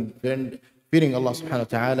between fearing Allah subhanahu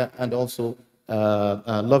wa ta'ala and also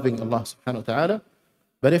loving Allah subhanahu wa ta'ala.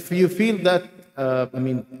 But if you feel that,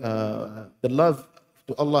 the love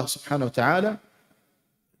to Allah subhanahu wa ta'ala,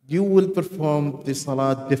 you will perform the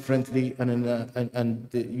salah differently, and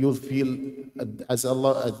you'll feel as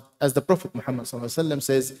the Prophet Muhammad sallallahu alaihi wasallam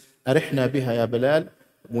says, "Arihna biha ya Bilal,"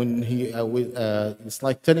 when it's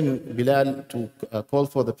like telling Bilal to call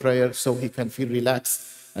for the prayer so he can feel relaxed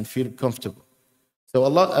and feel comfortable. So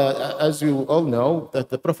Allah, as you all know, that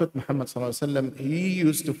the Prophet Muhammad sallallahu alaihi wasallam, he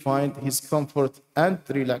used to find his comfort and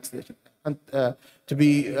relaxation and to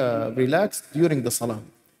be relaxed during the salah.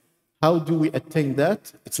 How do we attain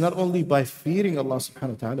that? It's not only by fearing Allah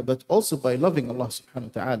subhanahu wa ta'ala, but also by loving Allah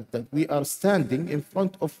subhanahu wa ta'ala, that we are standing in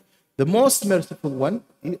front of the most merciful one,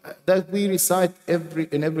 that we recite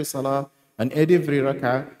in every salah and in every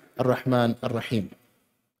rak'ah, Ar-Rahman Ar-Rahim.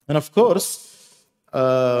 And of course,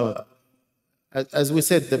 as we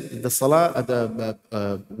said, the salah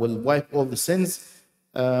will wipe all the sins.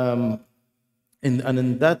 In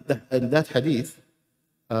that hadith,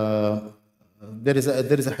 there is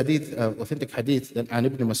a hadith, authentic hadith, an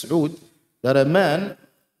Ibn Mas'ud, that a man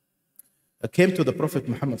came to the Prophet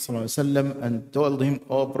Muhammad sallallahu alaihi wasallam and told him,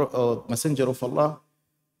 "Oh, Messenger of Allah,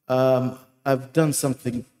 I've done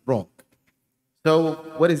something wrong." So,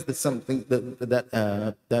 what is the something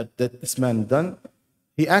that this man done?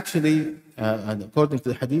 He actually, according to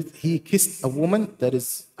the hadith, he kissed a woman that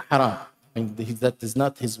is haram, and that is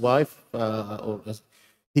not his wife, or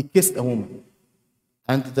he kissed a woman.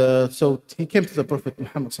 And so he came to the Prophet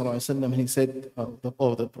Muhammad sallallahu alaihi wasallam and he said,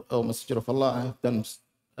 "Oh, Messenger of Allah, I have done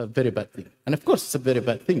a very bad thing." And of course, it's a very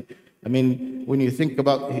bad thing. I mean, when you think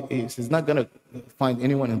about, he's not going to find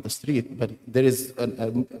anyone in the street, but there is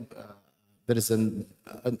a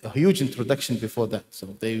huge introduction before that. So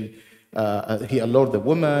he allured the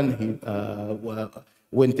woman. He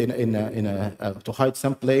went to hide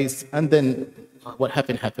someplace, and then what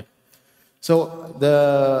happened. So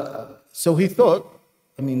he thought,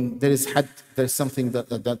 there is something that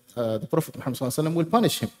the Prophet Muhammad sallallahu alaihi wasallam will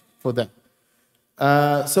punish him for that.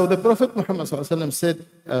 So the Prophet Muhammad sallallahu alaihi wasallam said,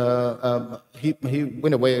 he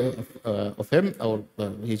went away of him, or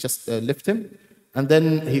he just left him, And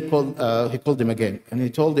then he called him again, and he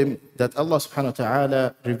told him that Allah subhanahu wa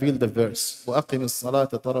ta'ala revealed the verse, وَأَقِمِ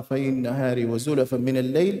الصَّلَاةَ طَرَفَيِ النَّهَارِ وَزُلَفًا مِنَ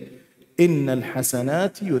اللَّيْلِ إِنَّ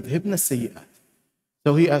الْحَسَنَاتِ يُذْهِبْنَ السَّيِّئَاتِ.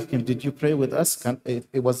 So he asked him, did you pray with us?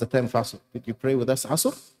 It was the time of Asr. Did you pray with us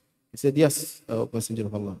Asr? He said, yes, O Messenger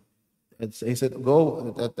of Allah. He said,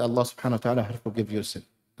 go, that Allah subhanahu wa ta'ala will forgive your sin,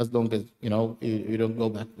 as long as you don't go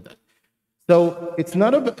back to that. So it's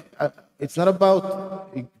not about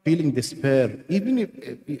feeling despair. Even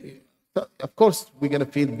of course, we're going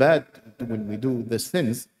to feel bad when we do the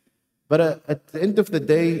sins, but at the end of the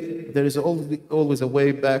day, there is always a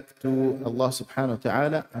way back to Allah subhanahu wa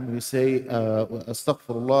ta'ala, and we say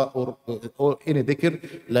astaghfirullah, or in a dhikr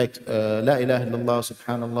like la ilaha illallah,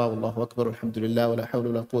 subhanallah, wallahu akbar, alhamdulillah, wa la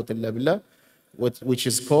hawla wa la quwwata illa billah, which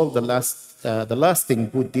is called the lasting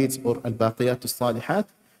good deeds, or al-baqiyat al-salihat,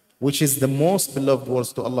 which is the most beloved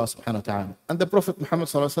words to Allah subhanahu wa ta'ala. And the Prophet Muhammad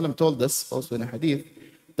sallallahu alaihi wasallam told us also in a hadith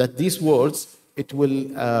that these words, it will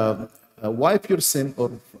wipe your sin,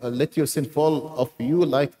 or let your sin fall off you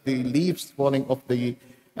like the leaves falling off the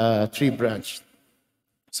tree branch.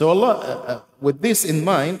 So Allah, with this in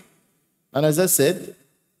mind, and as I said,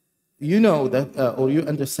 you know that, or you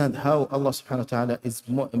understand how Allah subhanahu wa ta'ala is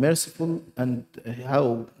merciful, and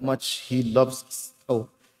how much He loves us.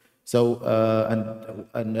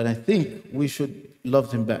 And I think we should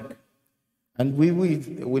love Him back. And when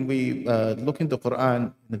we look in the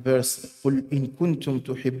Quran, the verse, قُلْ إِن كُنْتُمْ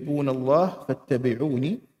تُحِبُّونَ اللَّهَ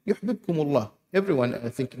فَاتَّبِعُونِي يُحْبِبْكُمُ اللَّهِ. Everyone, I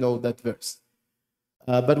think, know that verse.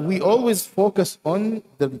 But we always focus on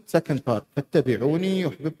the second part, فَاتَّبِعُونِي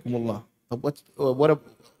يُحْبِبْكُمُ اللَّهِ. But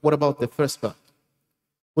what about the first part?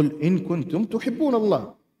 قُلْ إِن كُنْتُمْ تُحِبُّونَ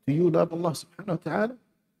اللَّهَ. Do you love Allah subhanahu wa ta'ala?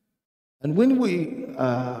 And when we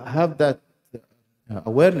have that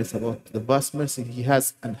awareness about the vast mercy He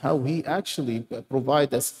has, and how He actually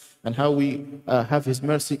provides us, and how we have His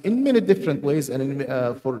mercy in many different ways, and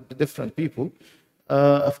for different people,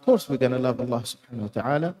 of course we're going to love Allah subhanahu wa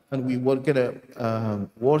ta'ala, and we were going to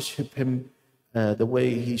worship Him the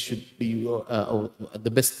way He should be, or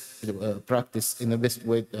the best practice, in the best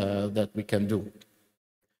way that we can do.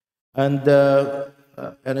 And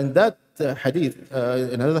in that hadith,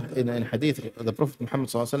 in hadith, the Prophet Muhammad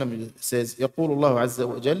sallallahu alaihi wasallam says, يقول الله عز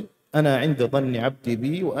وجل أنا عند ظن عبدي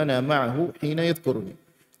بي وأنا معه حين يذكرني.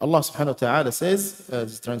 Allah subhanahu wa ta'ala says,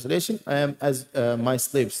 this translation, I am as my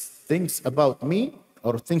slave thinks about me,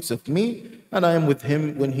 or thinks of me, and I am with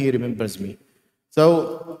him when he remembers me.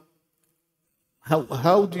 So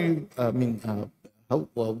how do you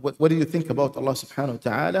what do you think about Allah subhanahu wa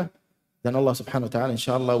ta'ala? Then Allah subhanahu wa ta'ala,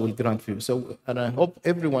 inshallah, will grant for you. So, and I hope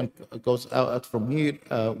everyone goes out from here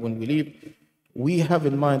when we leave, we have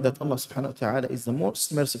in mind that Allah subhanahu wa ta'ala is the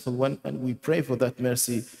most merciful one, and we pray for that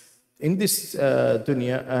mercy in this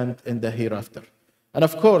dunya and in the hereafter. And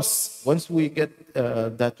of course, once we get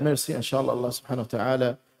that mercy, inshallah, Allah subhanahu wa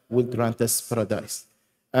ta'ala will grant us paradise.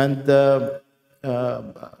 And the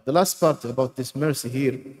last part about this mercy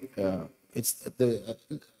here,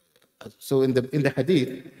 so in the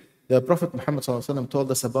hadith, the Prophet Muhammad ﷺ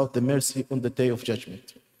told us about the mercy on the Day of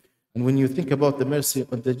Judgment. And when you think about the mercy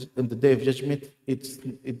on the Day of Judgment,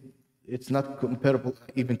 it's not comparable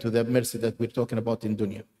even to the mercy that we're talking about in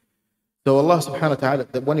dunya. So Allah subhanahu wa ta'ala,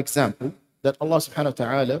 the one example, that Allah subhanahu wa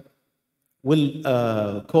ta'ala will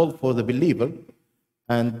call for the believer,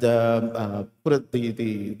 and put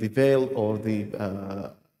the veil, or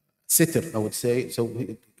the sitter, I would say,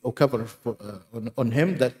 or cover on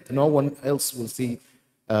him, that no one else will see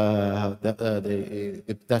that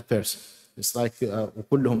person. It's like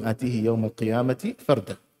وَكُلُّهُمْ آتِيهِ يَوْمَ الْقِيَامَةِ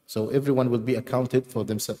فَرْدًا. So everyone will be accounted for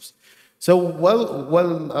themselves. So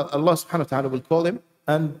Allah subhanahu wa ta'ala will call him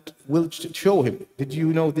and will show him, did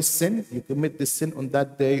you know this sin? You commit this sin on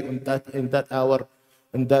that day, in that hour,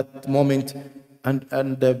 in that moment.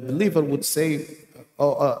 And the believer would say,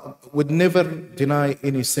 would never deny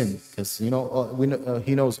any sin, because he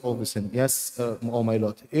knows all the sin. Yes, oh my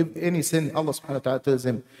Lord. If any sin, Allah subhanahu wa ta'ala tells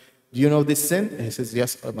him, do you know this sin? And he says,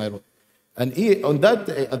 yes, oh my Lord. And on that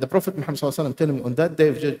day, the Prophet Muhammad sallallahu alaihi wasallam tell him, on that day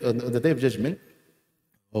on the Day of Judgment,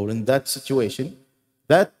 or in that situation,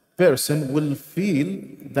 that person will feel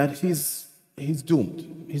that he's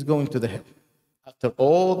doomed. He's going to the hell. After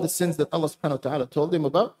all the sins that Allah subhanahu wa ta'ala told him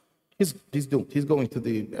about, he's doomed. He's going to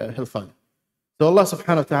the hellfire. So Allah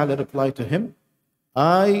subhanahu wa ta'ala replied to him,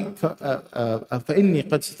 فإني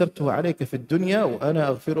قد سترته عليك في الدنيا وأنا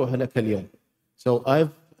أغفرها لك اليوم. So I've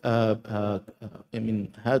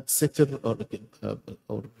had settled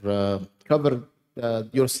or covered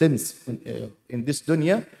your sins in this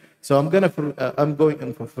dunya, So I'm going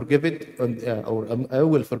and forgive it, I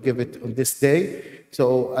will forgive it on this day.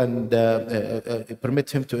 So and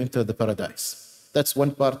permit him to enter the paradise. That's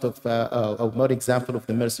one part of one example of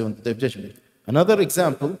the mercy on the day of judgment. Another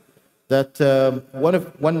example that the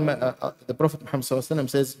Prophet Muhammad ﷺ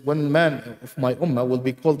says, one man of my ummah will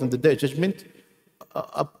be called on the day of judgment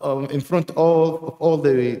in front of all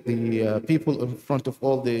the people, in front of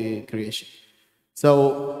all the creation.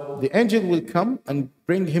 So the angel will come and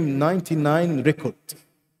bring him 99 records.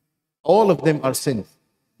 All of them are sins.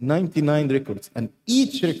 99 records. And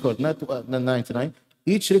each record, not 99,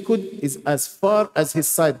 each record is as far as his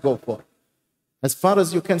sight go for. As far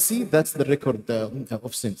as you can see, that's the record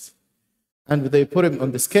of sins. And they put him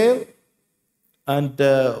on the scale, and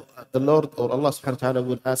the Lord or Allah subhanahu wa ta'ala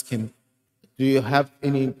will ask him, do you have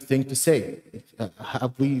anything to say?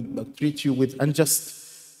 Have we treated you with unjust?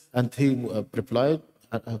 And he replied,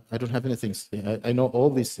 I don't have anything to say. I know all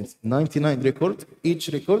these things. 99 record, each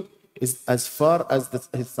record is as far as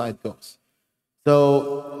his side goes.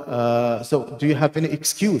 So do you have any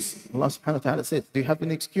excuse? Allah subhanahu wa ta'ala said, do you have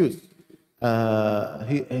any excuse?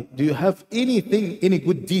 Do you have anything, any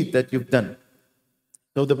good deed that you've done?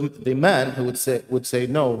 So the man who would say,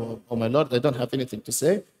 no, oh my Lord, I don't have anything to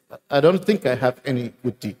say. I don't think I have any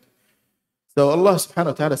good deed. So Allah subhanahu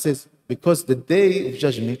wa ta'ala says, because the day of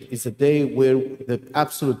judgment is a day where the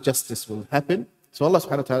absolute justice will happen. So Allah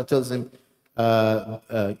subhanahu wa ta'ala tells him,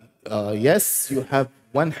 yes, you have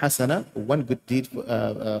one hasana, one good deed,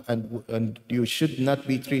 and you should not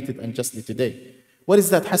be treated unjustly today. What is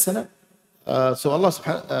that hasana? So Allah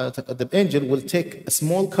the angel will take a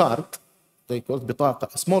small card, they call it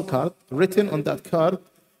bitaqa, a small card, written on that card,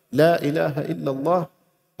 La ilaha illallah,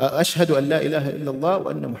 ashhadu an la ilaha illallah wa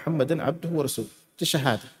anna Muhammadan abduhu wa rasuluh. Just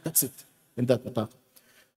shahada, that's it, in that bitaqa.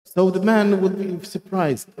 So the man will be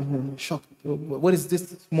surprised, shocked. What is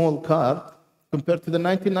this small card compared to the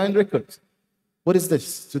 99 records? What is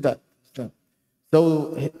this to that?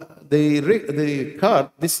 So the card,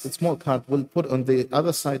 this small card, will put on the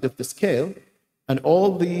other side of the scale, and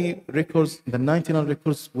all the records, the 99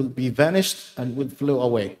 records, will be vanished and will flow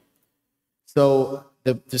away. So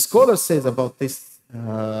the scholar says about this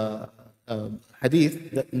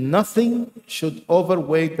hadith that nothing should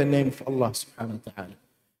overweigh the name of Allah subhanahu wa ta'ala.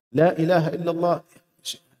 La ilaha illallah.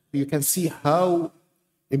 You can see how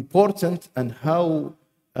important and how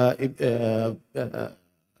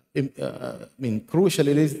crucial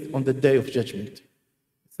it is on the day of judgment.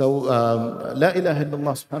 So, La ilaha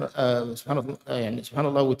illallah,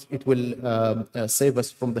 subhanallah, it will save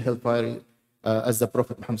us from the hellfire, as the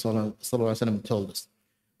Prophet Muhammad sallallahu alaihi wasallam told us.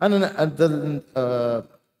 And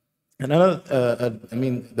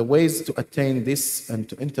the ways to attain this and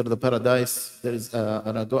to enter the paradise, there is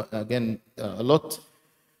again a lot.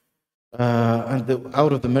 And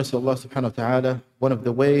out of the mercy of Allah subhanahu wa ta'ala, one of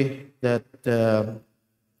the way that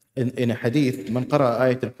in a hadith, من قرأ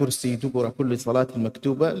آية الكرسي دبر كل صلاة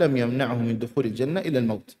مكتوبة لم يمنعه من دخول الجنة إلى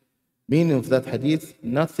الموت. Meaning of that hadith,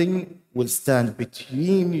 nothing will stand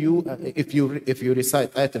between you if you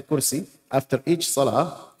recite Ayat al-Kursi after each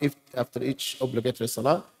salah, after each obligatory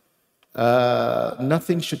salah,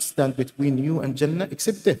 nothing should stand between you and Jannah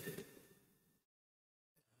except death.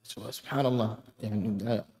 So, subhanallah,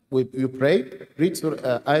 you pray, read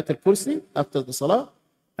Ayat al-Kursi after the salah,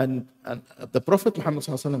 and the Prophet Muhammad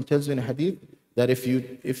tells you in a hadith that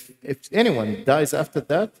if anyone dies after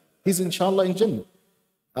that, he's inshallah in Jannah.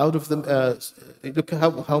 Out of the look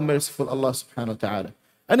how merciful Allah subhanahu wa ta'ala.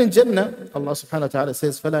 And in Jannah, Allah subhanahu wa ta'ala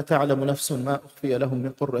says, فَلَا تَعْلَمُ نَفْسٌ مَا أُخْفِيَ لَهُم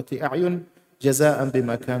مِّن قُرَّةِ أَعْيُنٍ جَزَاءً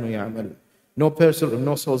بِمَا كَانُوا يَعْمَلُونَ. No person or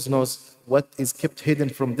no soul knows what is kept hidden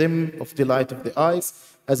from them of delight of the eyes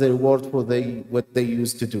as a reward for what they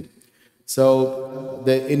used to do. So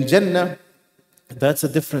in Jannah, that's a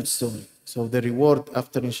different story. So the reward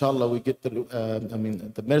after, inshallah, we get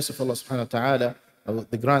the mercy of Allah subhanahu wa ta'ala,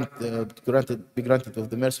 be granted of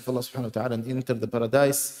the mercy of Allah subhanahu wa ta'ala and enter the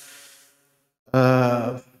paradise.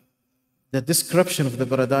 The description of the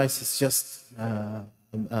paradise is just,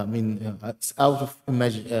 it's out of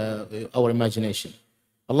our imagination.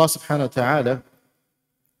 Allah subhanahu wa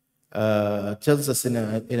ta'ala tells us in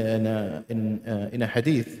a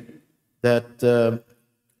hadith that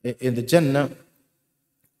in the Jannah,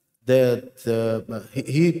 that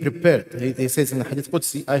he prepared. He says in the Hadith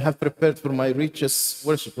Qudsi, I have prepared for my righteous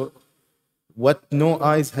worshipper what no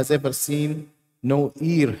eyes has ever seen, no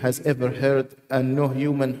ear has ever heard, and no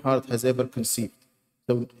human heart has ever conceived.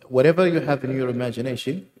 So whatever you have in your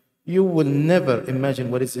imagination, you will never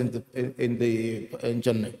imagine what is in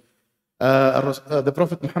Jannah. The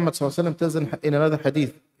Prophet Muhammad sallallahu alaihi wasallam tells in another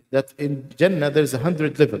hadith that in Jannah there is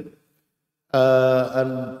 100 levels.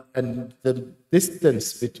 and the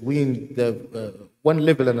distance between the one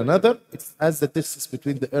level and another, it's as the distance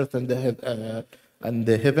between the earth and the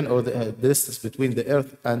heaven, or the distance between the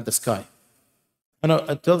earth and the sky. And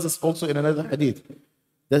it tells us also in another hadith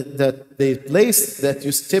that the place that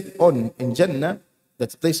you step on in Jannah,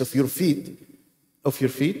 that place of your feet,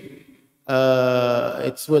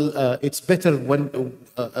 it's better when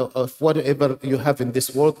of whatever you have in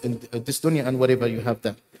this world, in this dunya, and whatever you have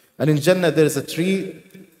there. And in Jannah there is a tree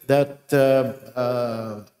that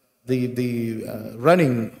the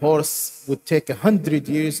running horse would take 100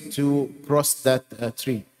 years to cross that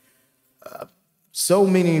tree. So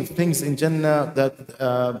many things in Jannah that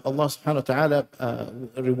Allah subhanahu wa ta'ala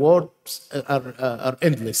rewards are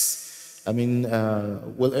endless. I mean,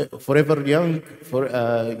 forever young,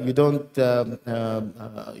 you don't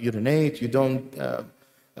urinate, you don't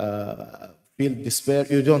feel despair,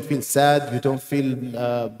 you don't feel sad, you don't feel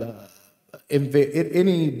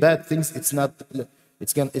any bad things. It's not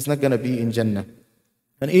going to be in Jannah.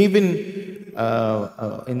 And even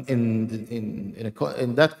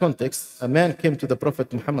in that context, a man came to the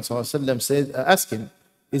Prophet Muhammad ﷺ, said, asked him,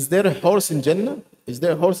 "Is there a horse in Jannah? Is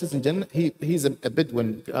there horses in Jannah?" He's a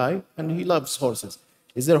Bedouin guy and he loves horses.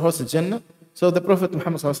 "Is there a horse in Jannah?" So the Prophet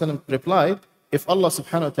Muhammad ﷺ replied, "If Allah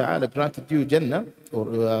subhanahu wa ta'ala granted you Jannah,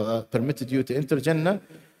 or permitted you to enter Jannah,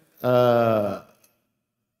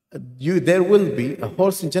 there will be a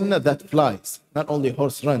horse in Jannah that flies. Not only a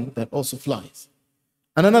horse run, that also flies."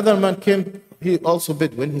 And another man came, he also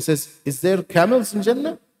Bedouin. He says, "Is there camels in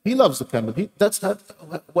Jannah?" He loves the camel. That's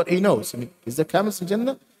what he knows. I mean, is there camels in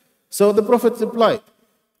Jannah? So the Prophet replied,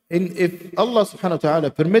 if Allah subhanahu wa ta'ala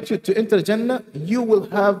permits you to enter Jannah, you will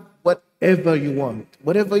have whatever you want,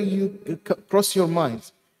 whatever you cross your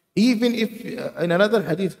minds. Even if, in another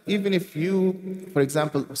hadith, even if you, for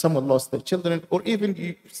example, someone lost their children, or even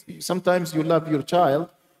sometimes you love your child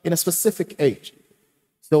in a specific age.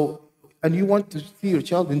 So, and you want to see your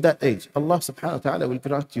child in that age, Allah subhanahu wa ta'ala will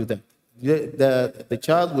grant you that. The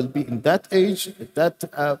child will be in that age, with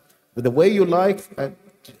the way you like.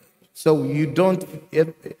 So you don't,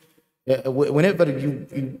 whenever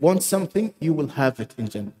you want something, you will have it in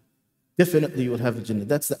Jannah. Definitely you will have it in Jannah.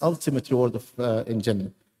 That's the ultimate reward in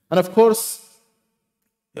Jannah. And of course,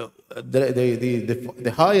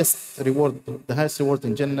 the highest reward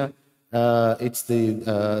in Jannah, it's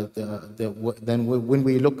then when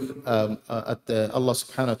we look at Allah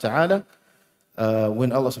subhanahu wa ta'ala,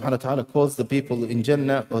 when Allah subhanahu wa ta'ala calls the people in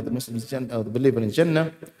Jannah, or the Muslims in Jannah, or the believer in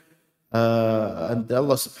Jannah, and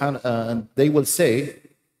Allah subhanahu and they will say,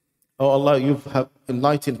 "Oh Allah, you have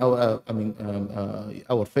enlightened our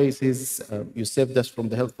faces, you saved us from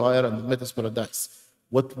the hellfire and made us paradise.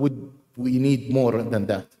 What would we need more than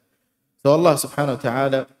that?" So Allah subhanahu wa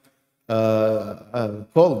ta'ala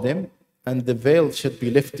called them, and the veil should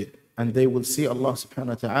be lifted, and they will see Allah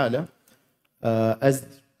subhanahu wa ta'ala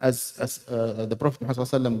as the Prophet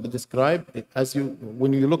Muhammad described,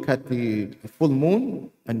 when you look at the full moon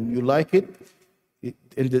and you like it,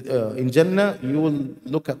 in Jannah, you will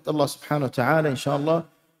look at Allah subhanahu wa ta'ala, inshallah,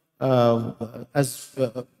 as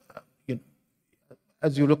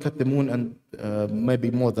you look at the moon, and maybe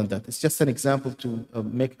more than that. It's just an example to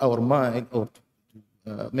make our mind, or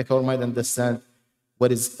make our mind understand how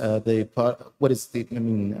is the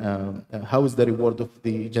reward of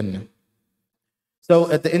the Jannah.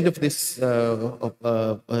 So at the end of this,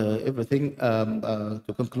 everything,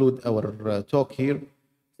 to conclude our talk here,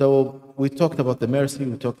 so we talked about the mercy,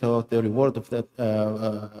 we talked about the reward of that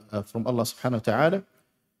from Allah subhanahu wa ta'ala.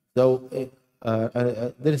 So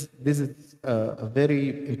this is a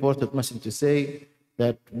very important message to say,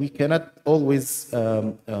 that we cannot always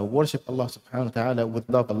worship Allah subhanahu wa ta'ala with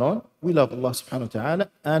love alone. We love Allah subhanahu wa ta'ala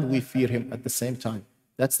and we fear Him at the same time.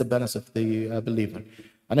 That's the balance of the believer.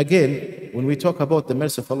 And again, when we talk about the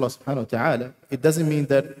mercy of Allah subhanahu wa ta'ala, it doesn't mean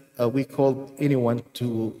that we call anyone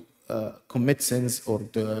to commit sins or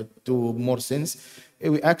to do more sins.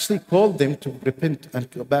 We actually call them to repent and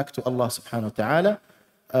go back to Allah subhanahu wa ta'ala,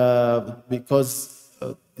 because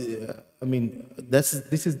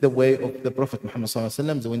this is the way of the Prophet Muhammad sallallahu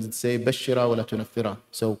alaihi wasallam, when they say bashira wa la tunaffira.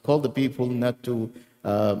 So call the people not to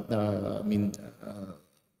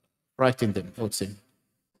frighten them, I would say.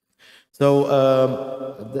 So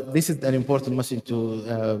this is an important message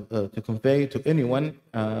to convey to anyone,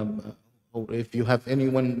 or if you have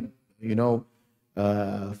anyone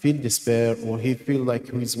feel despair, or he feel like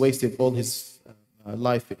he's wasted all his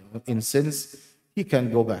life in sins, he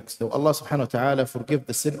can go back. So Allah subhanahu wa ta'ala forgive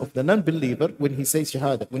the sin of the non-believer when he says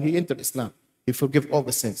shahada, when he entered Islam. He forgive all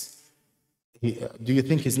the sins. Do you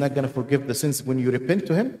think He's not going to forgive the sins when you repent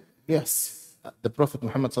to Him? Yes. the Prophet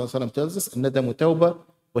Muhammad ﷺ tells us, الندم توبة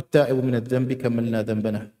والتائب من الذنب كمن لا ذنب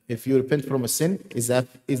له. If you repent from a sin, is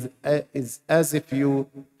as if you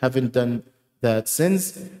haven't done that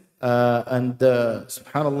sins. And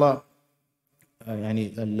subhanallah,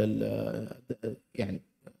 يعني يعني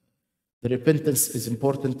the repentance is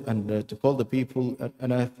important, and to call the people,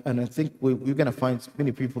 and I think we're going to find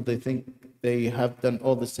many people, they think they have done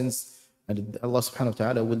all the sins and Allah subhanahu wa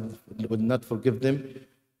ta'ala will not forgive them.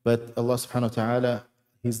 But Allah subhanahu wa ta'ala,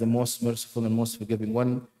 He's the most merciful and most forgiving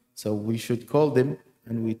one. So we should call them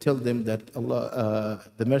and we tell them that Allah,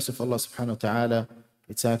 the mercy of Allah subhanahu wa ta'ala,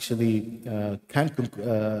 it's actually can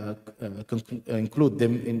include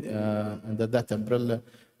them in under that umbrella.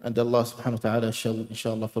 And Allah subhanahu wa ta'ala shall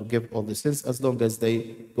inshallah forgive all the sins as long as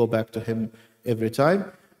they go back to Him every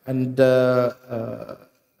time. And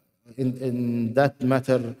in that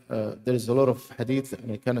matter, there is a lot of hadith,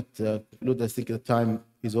 and I cannot conclude. I think the time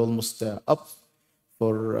is almost up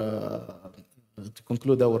for to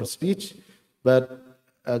conclude our speech. But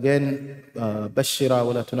again, bashira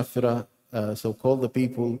wa la tunafira. So call the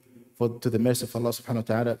people to the mercy of Allah subhanahu wa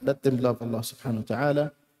ta'ala. Let them love Allah subhanahu wa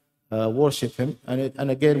ta'ala. Worship Him, and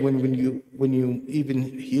again, when you even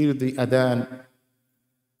hear the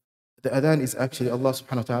adhan is actually Allah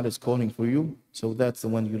subhanahu wa ta'ala is calling for you. So that's the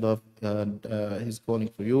one you love, and He's calling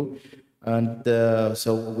for you. And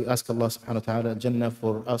so we ask Allah subhanahu wa ta'ala Jannah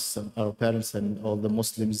for us and our parents and all the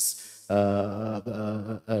Muslims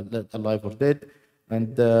alive or dead.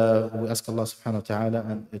 And we ask Allah subhanahu wa ta'ala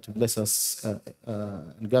to bless us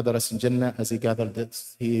and gather us in Jannah as He gathered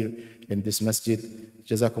us here in this masjid.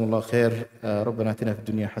 جزاكم الله خير. ربنا آتنا في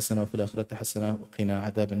الدنيا حسنة وفي الآخرة حسنة وقنا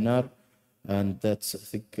عذاب النار. And that's, I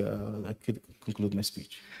think, I could conclude my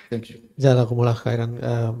speech. Thank you. Jazakumullah khairan,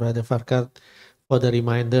 Brother Farkad, for the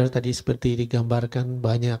reminder. Tadi seperti digambarkan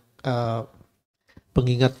banyak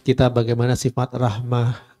pengingat kita bagaimana sifat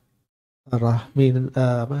Rahman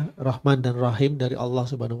dan Rahim dari Allah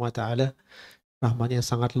Subhanahu wa taala. Rahmatnya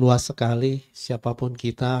sangat luas sekali. Siapapun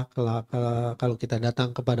kita, kalau kita datang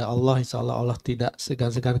kepada Allah, insya Allah Allah tidak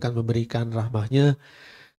segan-segan akan memberikan rahmatnya.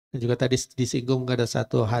 Dan juga tadi disinggung ada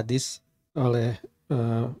satu hadis oleh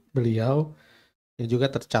beliau yang juga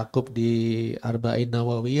tercakup di Arba'in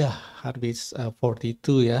Nawawiyah, hadis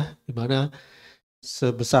 42 ya, di mana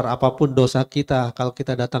sebesar apapun dosa kita, kalau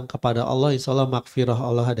kita datang kepada Allah, insya Allah makfirah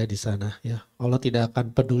Allah ada di sana. Ya, Allah tidak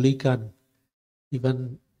akan pedulikan,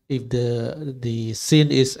 even if the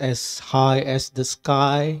sin is as high as the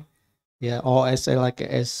sky, yeah, or as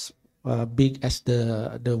big as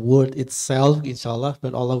the world itself, insya Allah,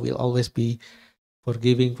 but Allah will always be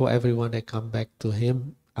forgiving for everyone that come back to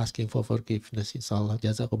Him, asking for forgiveness, insya Allah.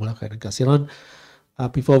 Jazakumullah khairan kasiran.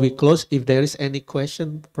 Before we close, if there is any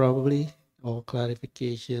question, probably, or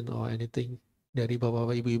clarification or anything dari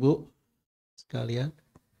bapak-bapak ibu-ibu sekalian,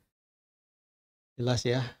 jelas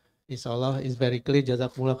ya, inshallah is very clear.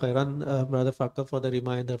 Jazakumullah khairan, Brother Farkad, for the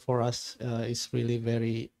reminder for us. It's really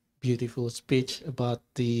very beautiful speech about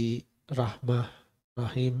the rahmah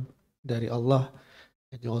rahim dari Allah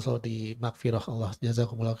and also the makfirah Allah.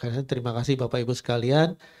 Jazakumullah khairan. Terima kasih bapak ibu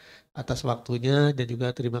sekalian atas waktunya, dan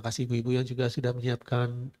juga terima kasih ibu-ibu yang juga sudah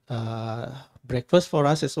menyiapkan breakfast for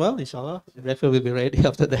us as well. Inshallah breakfast will be ready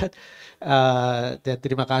after that. Dan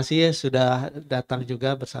terima kasih ya sudah datang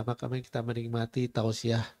juga bersama kami, kita menikmati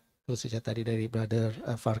tausiah khususnya tadi dari Brother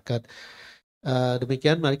Farkad.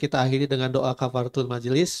 Demikian mari kita akhiri dengan doa kafaratul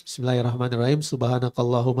majelis. Bismillahirrahmanirrahim.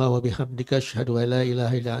 Subhanakallahumma wa bihamdika asyhadu an la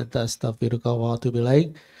ilaha illa anta astaghfiruka wa atubu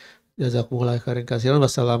ilaik. Jazakumullah khairan katsiran.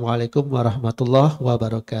 Wassalamualaikum warahmatullahi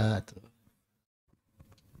wabarakatuh.